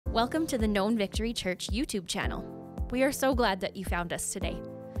Welcome to the Known Victory Church YouTube channel. We are so glad that you found us today.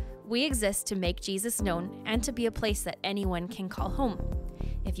 We exist to make Jesus known and to be a place that anyone can call home.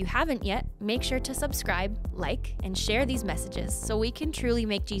 If you haven't yet, make sure to subscribe, like, and share these messages so we can truly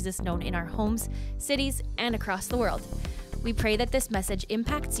make Jesus known in our homes, cities, and across the world. We pray that this message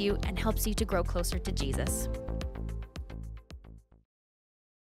impacts you and helps you to grow closer to Jesus.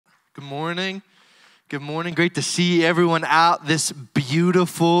 Good morning. Good morning. Great to see everyone out this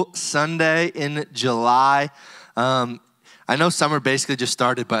beautiful Sunday in July. I know summer basically just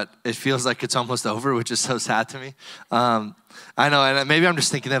started, but it feels like it's almost over, which is so sad to me. I know, and maybe I'm just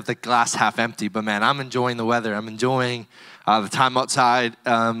thinking of the glass half empty, but man, I'm enjoying the weather. I'm enjoying the time outside.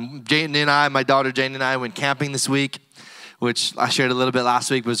 Jane and I, my daughter Jane and I went camping this week, which I shared a little bit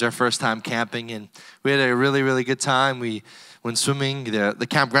last week, was our first time camping, and we had a really, really good time. We went swimming. The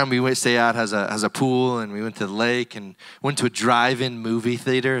campground we stay at has a pool, and we went to the lake and went to a drive-in movie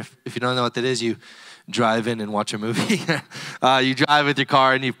theater. If you don't know what that is, you drive in and watch a movie. You drive with your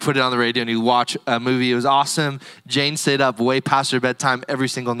car and you put it on the radio and you watch a movie. It was awesome. Jane stayed up way past her bedtime every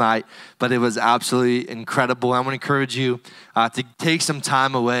single night, but it was absolutely incredible. I want to encourage you to take some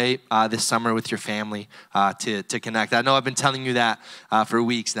time away this summer with your family to connect. I know I've been telling you that for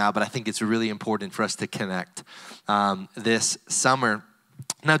weeks now, but I think it's really important for us to connect this summer.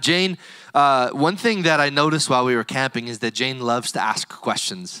 Now, Jane, one thing that I noticed while we were camping is that Jane loves to ask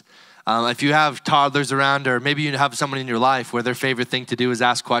questions. If you have toddlers around, or maybe you have someone in your life where their favorite thing to do is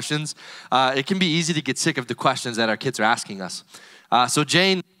ask questions, it can be easy to get sick of the questions that our kids are asking us. So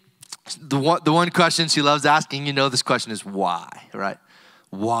Jane, the one question she loves asking, this question is why, right?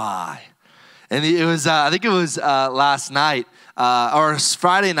 Why? And it was, I think it was last night, or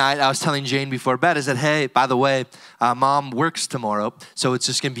Friday night, I was telling Jane before bed, I said, hey, by the way, Mom works tomorrow, so it's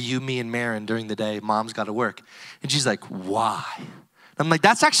just going to be you, me, and Marin during the day. Mom's got to work. And she's like, why? I'm like,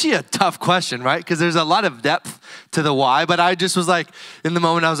 that's actually a tough question, right? Because there's a lot of depth to the why. But I just was like, in the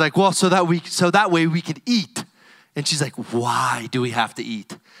moment, I was like, well, so that way we can eat. And she's like, why do we have to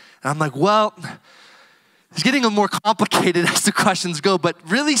eat? And I'm like, well, it's getting a little more complicated as the questions go. But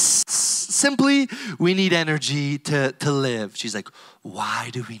really simply, we need energy to live. She's like, why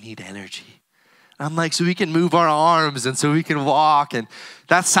do we need energy? I'm like, so we can move our arms and so we can walk. And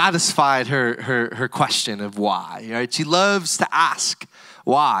that satisfied her question of why, right? She loves to ask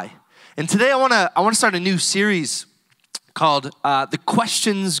why. And today I want to start a new series called The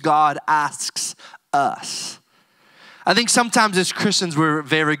Questions God Asks Us. I think sometimes as Christians, we're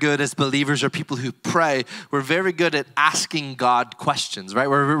very good, as believers or people who pray, we're very good at asking God questions, right?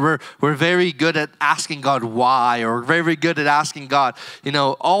 We're very good at asking God why, or we're very good at asking God,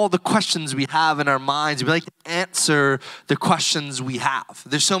 all the questions we have in our minds. We like to answer the questions we have.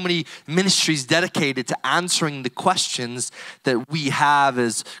 There's so many ministries dedicated to answering the questions that we have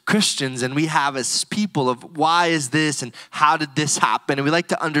as Christians and we have as people of why is this and how did this happen? And we like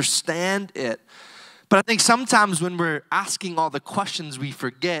to understand it. But I think sometimes when we're asking all the questions, we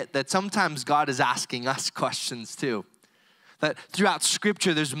forget that sometimes God is asking us questions too. That throughout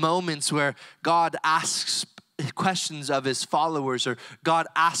Scripture, there's moments where God asks questions of his followers, or God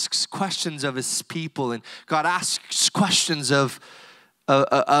asks questions of his people, and God asks questions of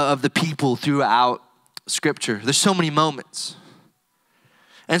the people throughout Scripture. There's so many moments.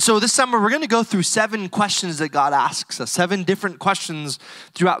 And so this summer, we're going to go through 7 questions that God asks us, 7 different questions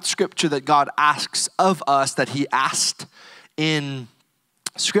throughout Scripture that God asks of us that he asked in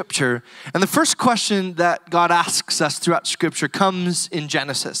Scripture. And the first question that God asks us throughout Scripture comes in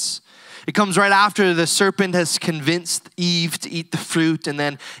Genesis. It comes right after the serpent has convinced Eve to eat the fruit, and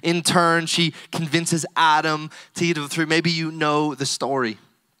then in turn, she convinces Adam to eat of the fruit. Maybe you know the story.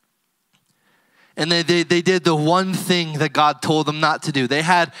 And they did the one thing that God told them not to do. They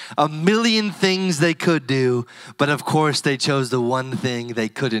had a million things they could do, but of course they chose the one thing they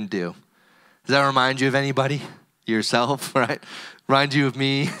couldn't do. Does that remind you of anybody? Yourself, right? Remind you of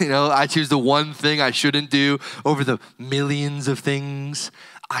me? I choose the one thing I shouldn't do over the millions of things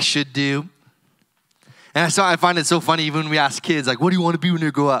I should do. And I find it so funny even when we ask kids, like, what do you want to be when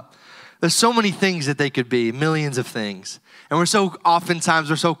you grow up? There's so many things that they could be, millions of things. And we're so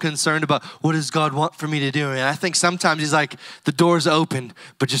concerned about what does God want for me to do? And I think sometimes he's like, the door's open,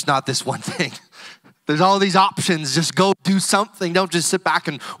 but just not this one thing. There's all these options. Just go do something. Don't just sit back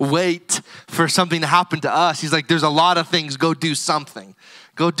and wait for something to happen to us. He's like, there's a lot of things. Go do something.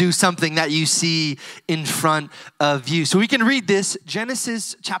 Go do something that you see in front of you. So we can read this,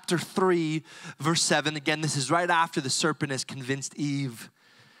 Genesis chapter 3, verse 7. Again, this is right after the serpent has convinced Eve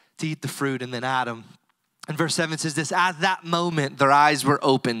to eat the fruit, and then Adam. And verse 7 says this, at that moment their eyes were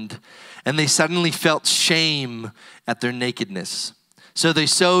opened, and they suddenly felt shame at their nakedness. So they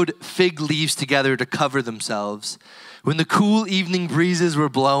sewed fig leaves together to cover themselves. When the cool evening breezes were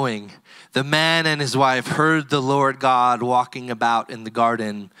blowing, the man and his wife heard the Lord God walking about in the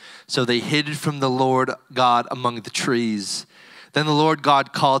garden. So they hid from the Lord God among the trees. Then the Lord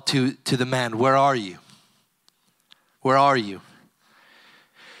God called to the man, "Where are you? Where are you?"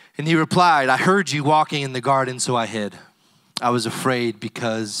 And he replied, "I heard you walking in the garden, so I hid. I was afraid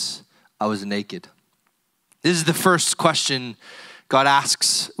because I was naked." This is the first question God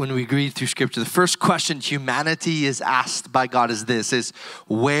asks when we read through scripture. The first question humanity is asked by God is this, is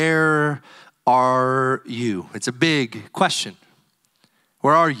where are you? It's a big question.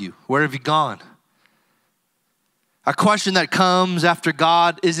 Where are you? Where have you gone? A question that comes after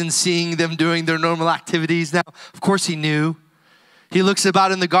God isn't seeing them doing their normal activities. Now, of course he knew. He looks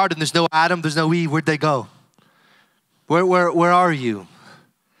about in the garden. There's no Adam, there's no Eve. Where'd they go? Where are you?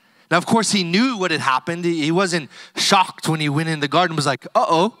 Now, of course, he knew what had happened. He wasn't shocked when he went in the garden. He was like,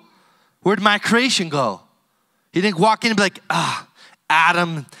 uh-oh, where'd my creation go? He didn't walk in and be like,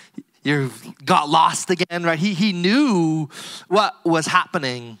 Adam, you got lost again, right? He knew what was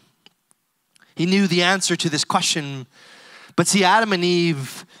happening. He knew the answer to this question. But see, Adam and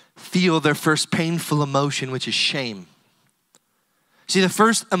Eve feel their first painful emotion, which is shame. See, the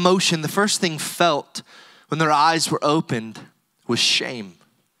first emotion, the first thing felt when their eyes were opened was shame.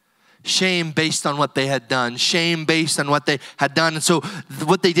 Shame based on what they had done. Shame based on what they had done. And so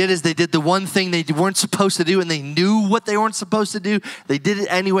what they did is they did the one thing they weren't supposed to do, and they knew what they weren't supposed to do. They did it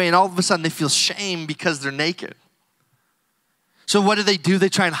anyway, and all of a sudden they feel shame because they're naked. So what do? They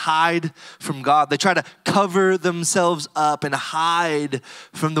try and hide from God. They try to cover themselves up and hide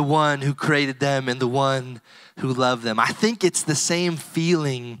from the one who created them and the one who loved them. I think it's the same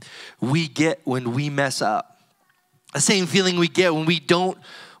feeling we get when we mess up. The same feeling we get when we don't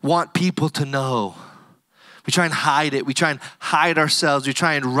want people to know. We try and hide it. We try and hide ourselves. We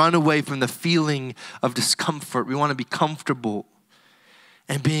try and run away from the feeling of discomfort. We want to be comfortable.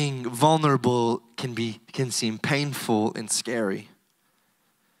 And being vulnerable can seem painful and scary.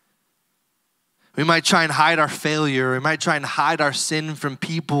 We might try and hide our failure. We might try and hide our sin from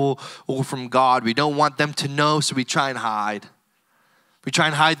people or from God. We don't want them to know, so we try and hide. We try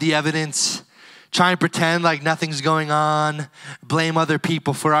and hide the evidence. Try and pretend like nothing's going on. Blame other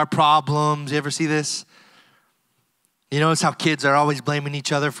people for our problems. You ever see this? You notice how kids are always blaming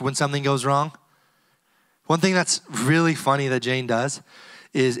each other for when something goes wrong? One thing that's really funny that Jane does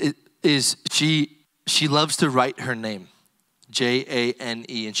is she loves to write her name, Jane,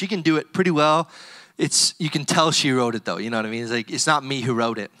 and she can do it pretty well. You can tell she wrote it though. You know what I mean? It's like it's not me who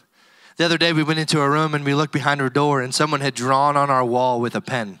wrote it. The other day we went into her room and we looked behind her door and someone had drawn on our wall with a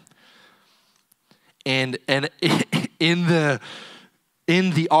pen. And in the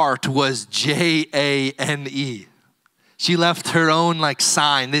art was Jane. She left her own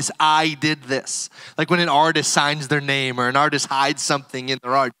sign. This I did this. Like when an artist signs their name or an artist hides something in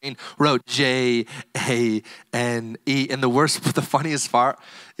their art. Jane wrote Jane. And the funniest part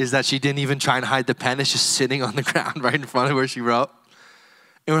is that she didn't even try and hide the pen. It's just sitting on the ground right in front of where she wrote.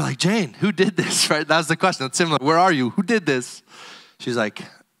 And we're like, Jane, who did this? Right? That was the question. It's similar. Where are you? Who did this? She's like,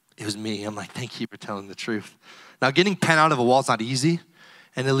 it was me. I'm like, thank you for telling the truth. Now, getting pen out of a wall is not easy,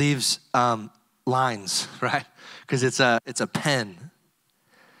 and it leaves lines, right? Because it's a pen.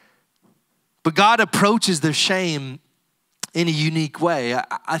 But God approaches their shame in a unique way.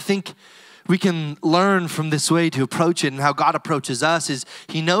 I think we can learn from this way to approach it, and how God approaches us is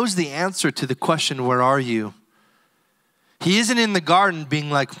he knows the answer to the question, where are you? He isn't in the garden being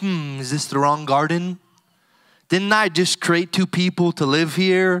like, is this the wrong garden? Didn't I just create two people to live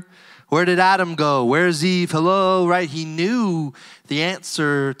here? Where did Adam go? Where's Eve? Hello, right? He knew the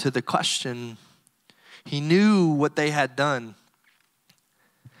answer to the question. He knew what they had done.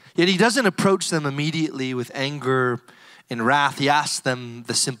 Yet he doesn't approach them immediately with anger and wrath. He asks them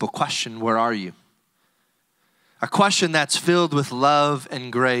the simple question, where are you? A question that's filled with love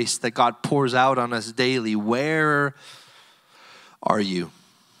and grace that God pours out on us daily. Where are you?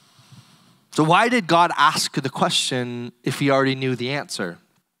 So why did God ask the question if he already knew the answer?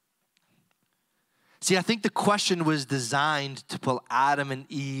 See, I think the question was designed to pull Adam and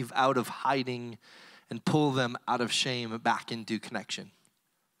Eve out of hiding and pull them out of shame back into connection.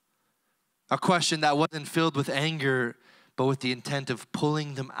 A question that wasn't filled with anger, but with the intent of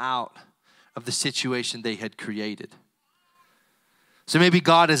pulling them out of the situation they had created. So maybe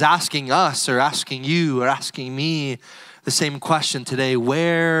God is asking us or asking you or asking me the same question today.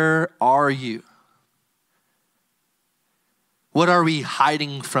 Where are you? What are we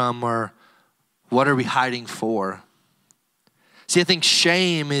hiding from, or what are we hiding for? See, I think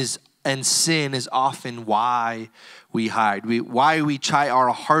shame is and sin is often why we hide. Why we try our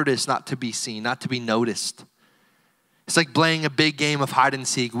hardest not to be seen, not to be noticed. It's like playing a big game of hide and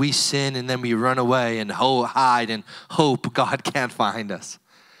seek. We sin and then we run away and hide and hope God can't find us.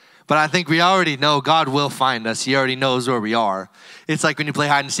 But I think we already know God will find us. He already knows where we are. It's like when you play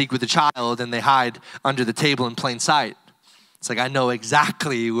hide and seek with a child and they hide under the table in plain sight. It's like, I know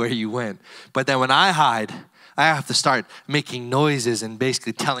exactly where you went. But then when I hide, I have to start making noises and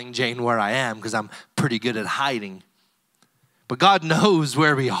basically telling Jane where I am because I'm pretty good at hiding. But God knows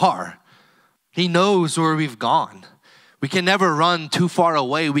where we are. He knows where we've gone. We can never run too far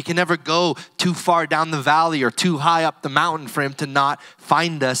away. We can never go too far down the valley or too high up the mountain for him to not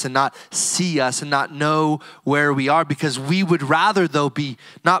find us and not see us and not know where we are, because we would rather, though,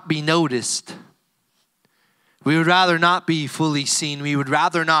 not be noticed. We would rather not be fully seen. We would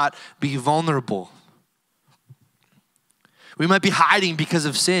rather not be vulnerable. We might be hiding because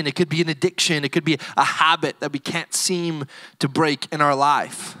of sin. It could be an addiction. It could be a habit that we can't seem to break in our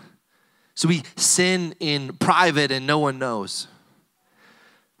life. So we sin in private and no one knows.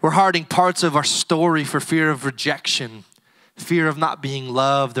 We're hiding parts of our story for fear of rejection, fear of not being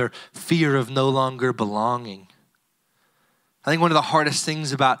loved, or fear of no longer belonging. I think one of the hardest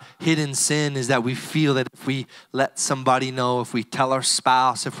things about hidden sin is that we feel that if we let somebody know, if we tell our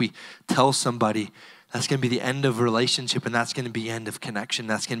spouse, if we tell somebody, that's going to be the end of a relationship, and that's going to be the end of connection.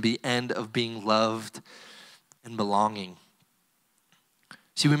 That's going to be the end of being loved and belonging.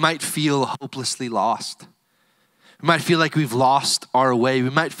 See, we might feel hopelessly lost. We might feel like we've lost our way. We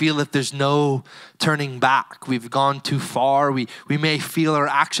might feel that there's no turning back. We've gone too far. We may feel our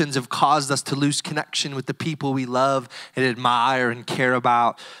actions have caused us to lose connection with the people we love and admire and care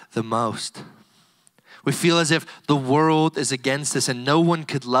about the most. We feel as if the world is against us and no one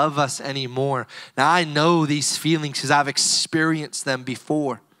could love us anymore. Now, I know these feelings because I've experienced them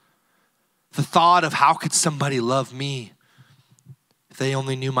before. The thought of how could somebody love me if they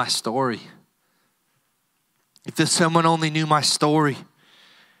only knew my story. If someone only knew my story,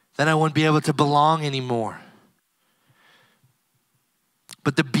 then I wouldn't be able to belong anymore.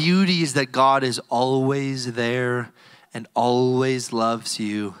 But the beauty is that God is always there and always loves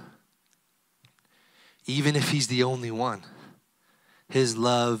you. Even if he's the only one, his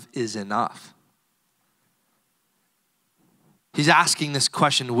love is enough. He's asking this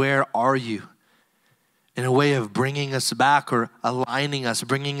question, where are you? In a way of bringing us back or aligning us,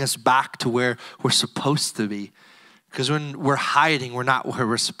 bringing us back to where we're supposed to be. Because when we're hiding, we're not where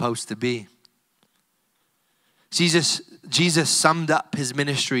we're supposed to be. Jesus summed up his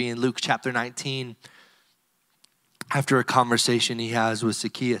ministry in Luke chapter 19 after a conversation he has with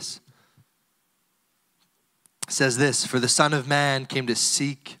Zacchaeus. It says this, "For the Son of Man came to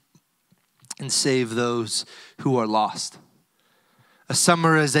seek and save those who are lost." A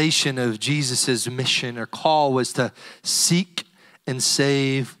summarization of Jesus' mission or call was to seek and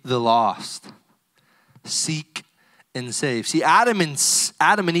save the lost. Seek and save. See, Adam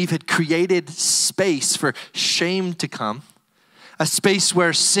and Eve had created space for shame to come. A space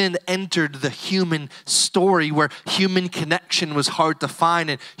where sin entered the human story, where human connection was hard to find,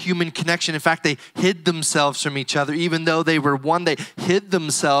 and human connection, in fact, they hid themselves from each other. Even though they were one, they hid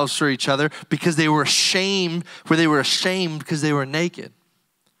themselves from each other because they were ashamed, because they were naked.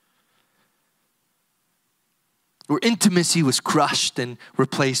 Where intimacy was crushed and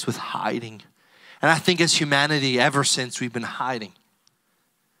replaced with hiding. And I think as humanity, ever since we've been hiding,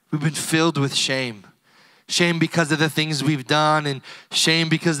 we've been filled with shame. Shame because of the things we've done, and shame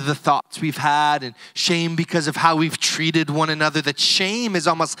because of the thoughts we've had, and shame because of how we've treated one another. That shame has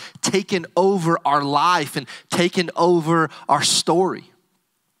almost taken over our life and taken over our story.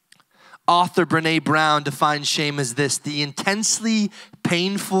 Author Brené Brown defines shame as this: the intensely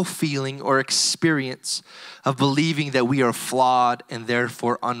painful feeling or experience of believing that we are flawed and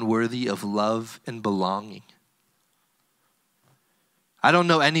therefore unworthy of love and belonging. I don't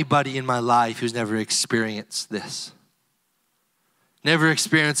know anybody in my life who's never experienced this. Never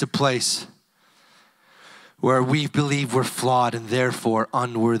experienced a place where we believe we're flawed and therefore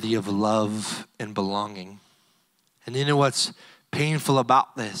unworthy of love and belonging. And you know what's painful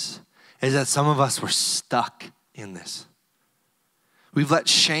about this is that some of us were stuck in this. We've let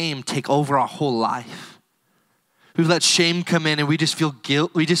shame take over our whole life. We've let shame come in and we just feel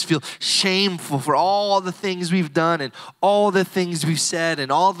guilt. We just feel shameful for all the things we've done and all the things we've said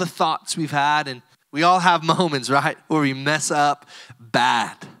and all the thoughts we've had. And we all have moments, right, where we mess up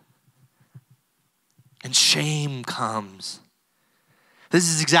bad. And shame comes. This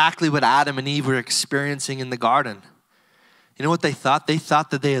is exactly what Adam and Eve were experiencing in the garden. You know what they thought? They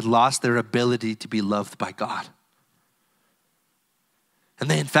thought that they had lost their ability to be loved by God.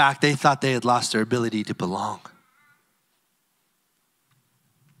 And in fact, they thought they had lost their ability to belong.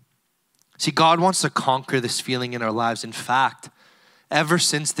 See, God wants to conquer this feeling in our lives. In fact, ever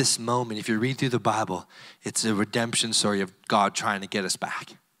since this moment, if you read through the Bible, it's a redemption story of God trying to get us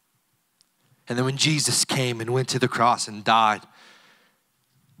back. And then when Jesus came and went to the cross and died,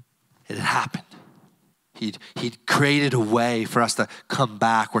 it had happened. He'd created a way for us to come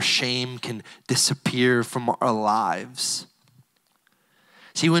back where shame can disappear from our lives.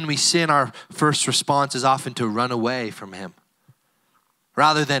 See, when we sin, our first response is often to run away from him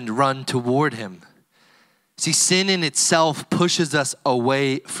rather than run toward him. See, sin in itself pushes us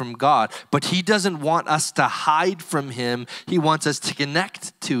away from God, but he doesn't want us to hide from him. He wants us to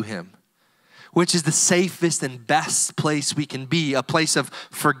connect to him, which is the safest and best place we can be, a place of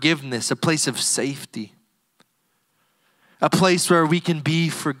forgiveness, a place of safety, a place where we can be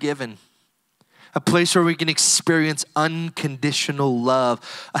forgiven, a place where we can experience unconditional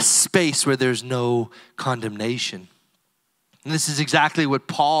love, a space where there's no condemnation. And this is exactly what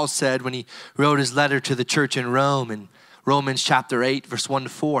Paul said when he wrote his letter to the church in Rome in Romans chapter 8, verse 1 to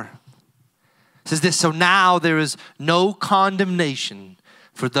 4. It says this, so now there is no condemnation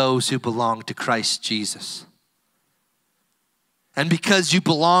for those who belong to Christ Jesus. And because you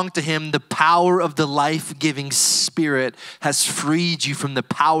belong to him, the power of the life-giving Spirit has freed you from the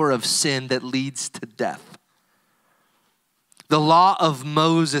power of sin that leads to death. The law of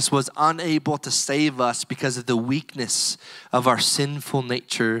Moses was unable to save us because of the weakness of our sinful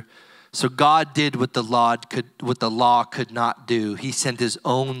nature. So God did what the law could not do. He sent his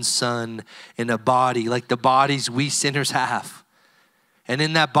own son in a body like the bodies we sinners have. And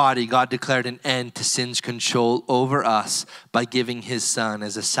in that body, God declared an end to sin's control over us by giving his son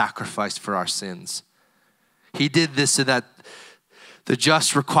as a sacrifice for our sins. He did this so that the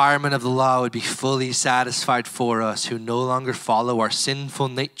just requirement of the law would be fully satisfied for us who no longer follow our sinful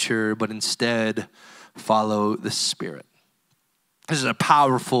nature, but instead follow the Spirit. This is a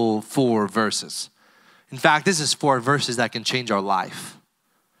powerful 4 verses. In fact, this is 4 verses that can change our life.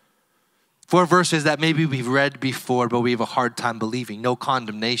 4 verses that maybe we've read before, but we have a hard time believing. No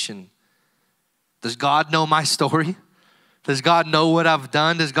condemnation. Does God know my story? Does God know what I've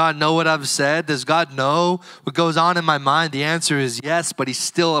done? Does God know what I've said? Does God know what goes on in my mind? The answer is yes, but he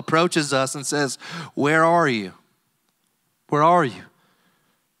still approaches us and says, where are you? Where are you?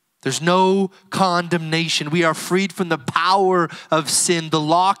 There's no condemnation. We are freed from the power of sin. The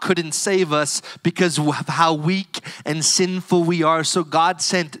law couldn't save us because of how weak and sinful we are. So God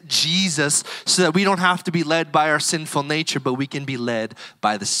sent Jesus so that we don't have to be led by our sinful nature, but we can be led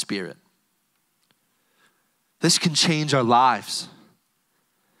by the Spirit. This can change our lives.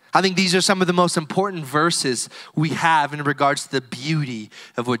 I think these are some of the most important verses we have in regards to the beauty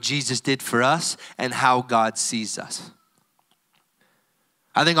of what Jesus did for us and how God sees us.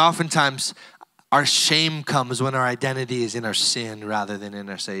 I think oftentimes our shame comes when our identity is in our sin rather than in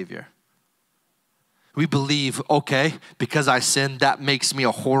our Savior. We believe, okay, because I sinned, that makes me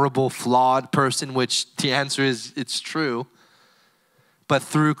a horrible, flawed person, which the answer is it's true. But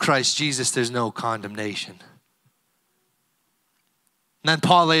through Christ Jesus, there's no condemnation. And then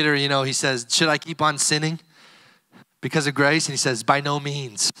Paul later, he says, should I keep on sinning because of grace? And he says, by no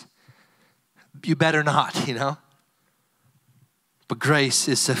means. You better not, But grace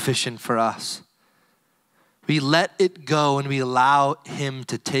is sufficient for us. We let it go and we allow him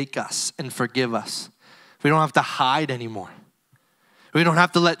to take us and forgive us. We don't have to hide anymore. We don't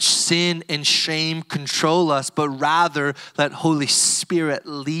have to let sin and shame control us, but rather let Holy Spirit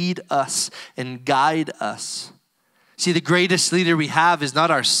lead us and guide us. See, the greatest leader we have is not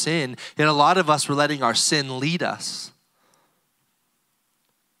our sin, yet a lot of us were letting our sin lead us.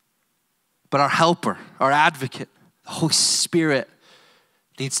 But our helper, our advocate, the Holy Spirit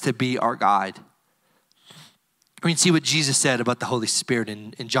needs to be our guide. We can see what Jesus said about the Holy Spirit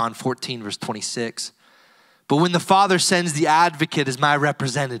in John 14, verse 26. But when the Father sends the advocate as my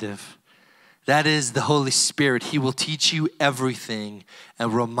representative, that is the Holy Spirit, he will teach you everything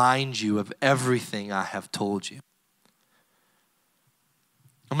and remind you of everything I have told you.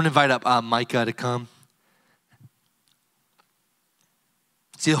 I'm going to invite up Micah to come.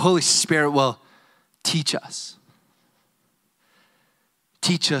 See, the Holy Spirit will teach us.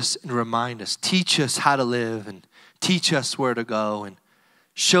 Teach us and remind us. Teach us how to live and teach us where to go and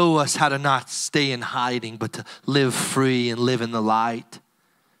show us how to not stay in hiding but to live free and live in the light.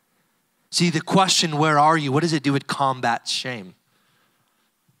 See, the question, where are you? What does it do? It combats shame.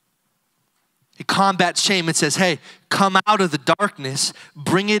 It combats shame. It says, hey, come out of the darkness,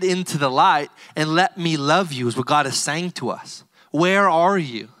 bring it into the light, and let me love you is what God is saying to us. Where are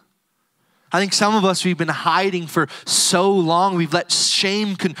you? I think some of us, we've been hiding for so long. We've let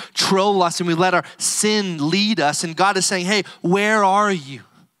shame control us and we let our sin lead us. And God is saying, hey, where are you?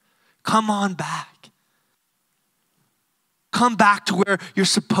 Come on back. Come back to where you're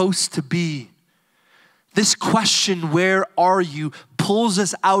supposed to be. This question, where are you, pulls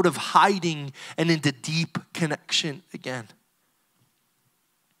us out of hiding and into deep connection again.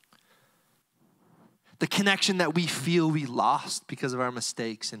 The connection that we feel we lost because of our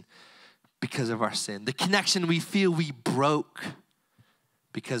mistakes and because of our sin. The connection we feel we broke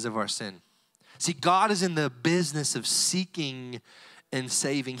because of our sin. See, God is in the business of seeking and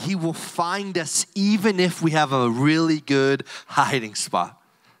saving. He will find us even if we have a really good hiding spot.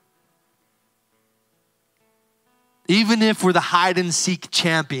 Even if we're the hide and seek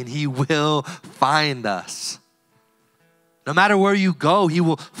champion, He will find us. No matter where you go, He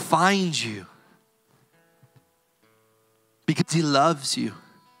will find you. Because He loves you.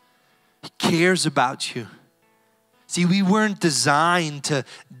 He cares about you. See, we weren't designed to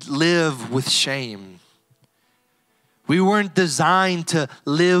live with shame. We weren't designed to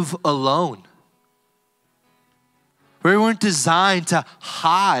live alone. We weren't designed to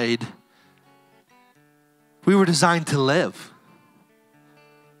hide. We were designed to live.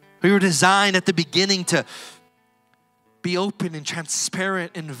 We were designed at the beginning to be open and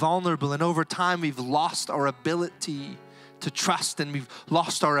transparent and vulnerable. And over time, we've lost our ability to trust, and we've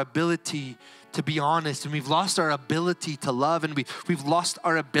lost our ability to be honest, and we've lost our ability to love, and we've lost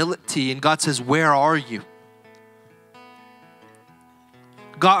our ability. And God says, where are you?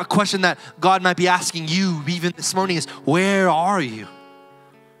 God, a question that God might be asking you even this morning is, where are you?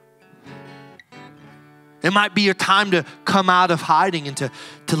 It might be your time to come out of hiding and to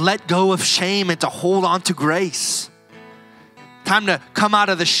let go of shame and to hold on to grace. Time to come out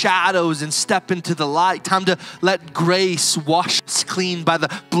of the shadows and step into the light. Time to let grace wash us clean by the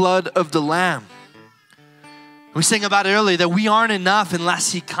blood of the Lamb. We sang about it earlier that we aren't enough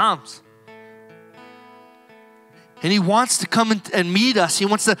unless He comes. And He wants to come and meet us. He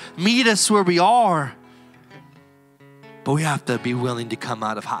wants to meet us where we are. But we have to be willing to come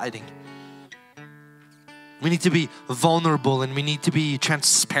out of hiding. We need to be vulnerable and we need to be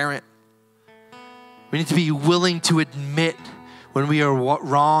transparent. We need to be willing to admit when we are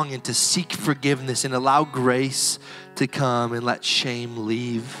wrong and to seek forgiveness and allow grace to come and let shame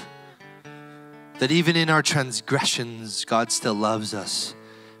leave. That even in our transgressions, God still loves us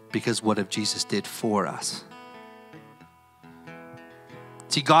because what if Jesus did for us?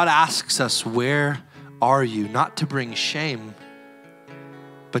 See, God asks us, where are you? Not to bring shame,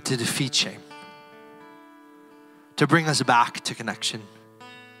 but to defeat shame. To bring us back to connection.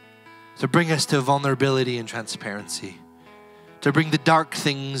 To bring us to vulnerability and transparency. To bring the dark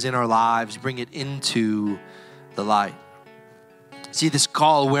things in our lives, bring it into the light. See, this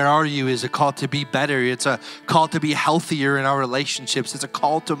call, where are you, is a call to be better. It's a call to be healthier in our relationships. It's a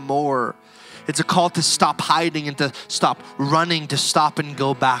call to more. It's a call to stop hiding and to stop running, to stop and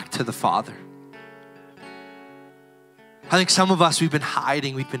go back to the Father. I think some of us, we've been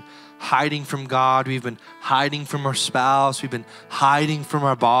hiding. We've been hiding from God. We've been hiding from our spouse. We've been hiding from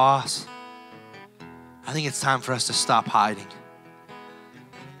our boss. I think it's time for us to stop hiding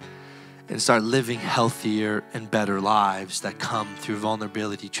and start living healthier and better lives that come through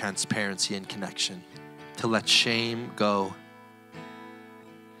vulnerability, transparency, and connection. To let shame go.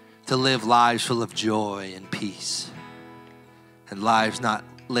 To live lives full of joy and peace. And lives not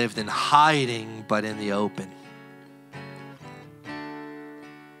lived in hiding, but in the open.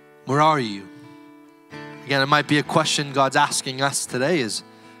 Where are you? Again, it might be a question God's asking us today is,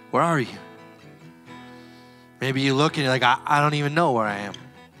 where are you? Maybe you look and you're like, I don't even know where I am.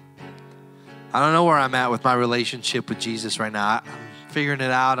 I don't know where I'm at with my relationship with Jesus right now. I'm figuring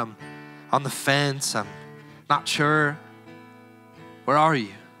it out. I'm on the fence. I'm not sure. Where are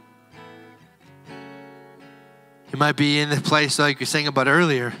you? You might be in the place like you're saying about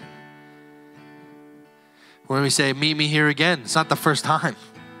earlier. When we say, meet me here again. It's not the first time.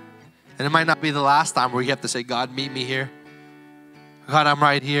 And it might not be the last time where you have to say, God, meet me here. God, I'm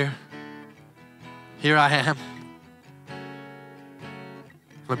right here. Here I am.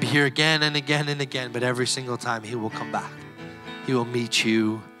 I'm going to be here again and again and again, but every single time He will come back. He will meet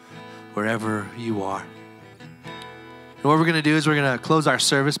you wherever you are. And what we're going to do is we're going to close our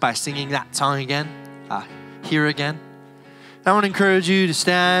service by singing that song again, Here Again. And I want to encourage you to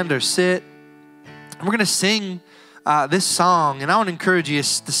stand or sit. And we're going to sing this song, and I want to encourage you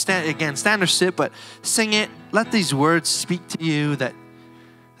to stand or sit, but sing it. Let these words speak to you that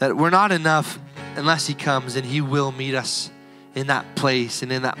we're not enough unless He comes, and He will meet us in that place and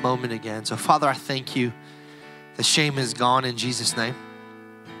in that moment again. So Father, I thank you that shame is gone in Jesus' name.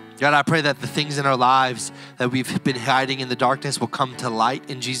 God, I pray that the things in our lives that we've been hiding in the darkness will come to light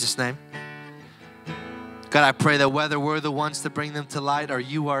in Jesus' name. God, I pray that whether we're the ones to bring them to light or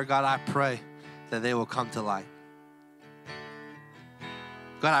you are, God, I pray that they will come to light.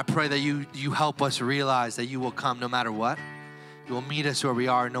 God, I pray that you help us realize that you will come no matter what. You will meet us where we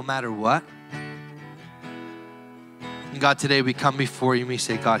are no matter what. And God, today we come before you and we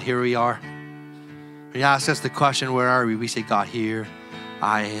say, God, here we are. When you ask us the question, where are we? We say, God, here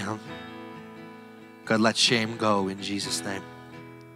I am. God, let shame go in Jesus' name.